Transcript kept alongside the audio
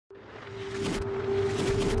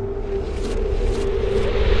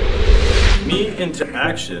into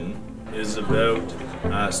Action is about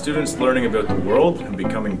students learning about the world and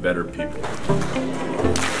becoming better people.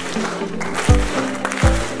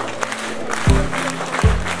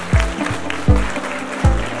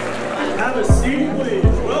 Have a seat, please.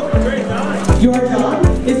 Welcome, grade 9. Your job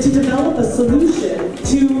is to develop a solution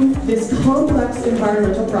to this complex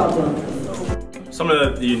environmental problem. Some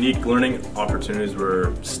of the unique learning opportunities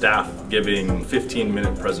were staff giving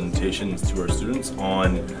 15-minute presentations to our students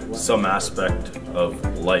on some aspect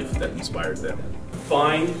of life that inspired them.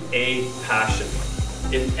 Find a passion.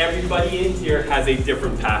 And everybody in here has a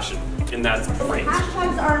different passion, and that's great.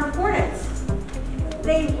 Hashtags are important.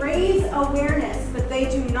 They raise awareness, but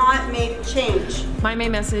they do not make change. My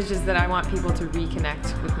main message is that I want people to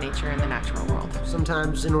reconnect with nature and the natural world.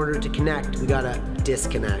 Sometimes in order to connect, we gotta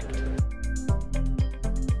disconnect.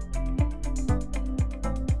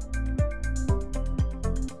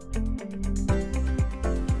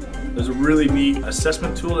 There's a really neat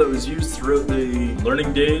assessment tool that was used throughout the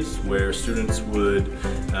learning days where students would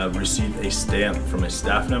receive a stamp from a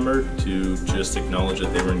staff member to just acknowledge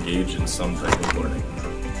that they were engaged in some type of learning.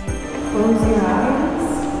 Close your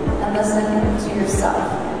eyes and listen to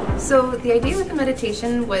yourself. So the idea with the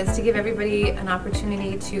meditation was to give everybody an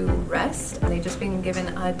opportunity to rest. They'd just been given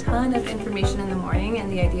a ton of information in the morning,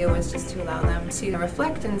 and the idea was just to allow them to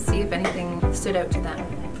reflect and see if anything stood out to them.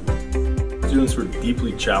 Students were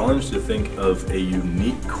deeply challenged to think of a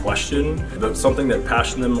unique question about something that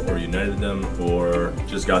passioned them or united them or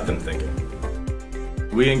just got them thinking.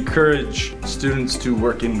 We encourage students to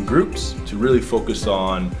work in groups to really focus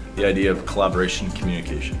on the idea of collaboration and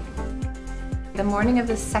communication. The morning of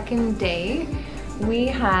the second day, we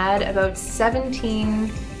had about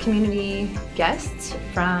 17 community guests,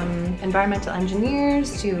 from environmental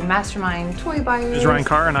engineers to mastermind toy buyers. This is Ryan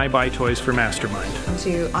Carr, and I buy toys for Mastermind.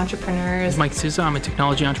 To entrepreneurs. This is Mike Souza, I'm a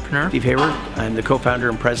technology entrepreneur. Steve Hayward, I'm the co-founder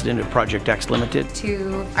and president of Project X Limited.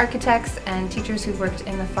 To architects and teachers who worked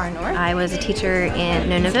in the far north. I was a teacher in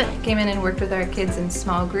Nunavut. Came in and worked with our kids in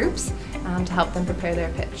small groups to help them prepare their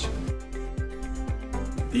pitch.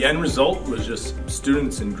 The end result was just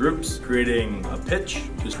students in groups creating a pitch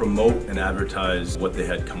to promote and advertise what they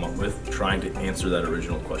had come up with, trying to answer that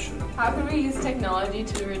original question. How can we use technology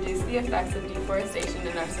to reduce the effects of deforestation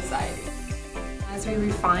in our society? As we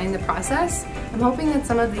refine the process, I'm hoping that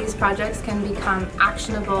some of these projects can become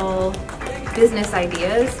actionable business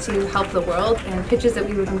ideas to help the world, and pitches that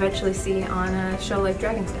we would eventually see on a show like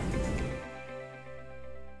Dragon's Den.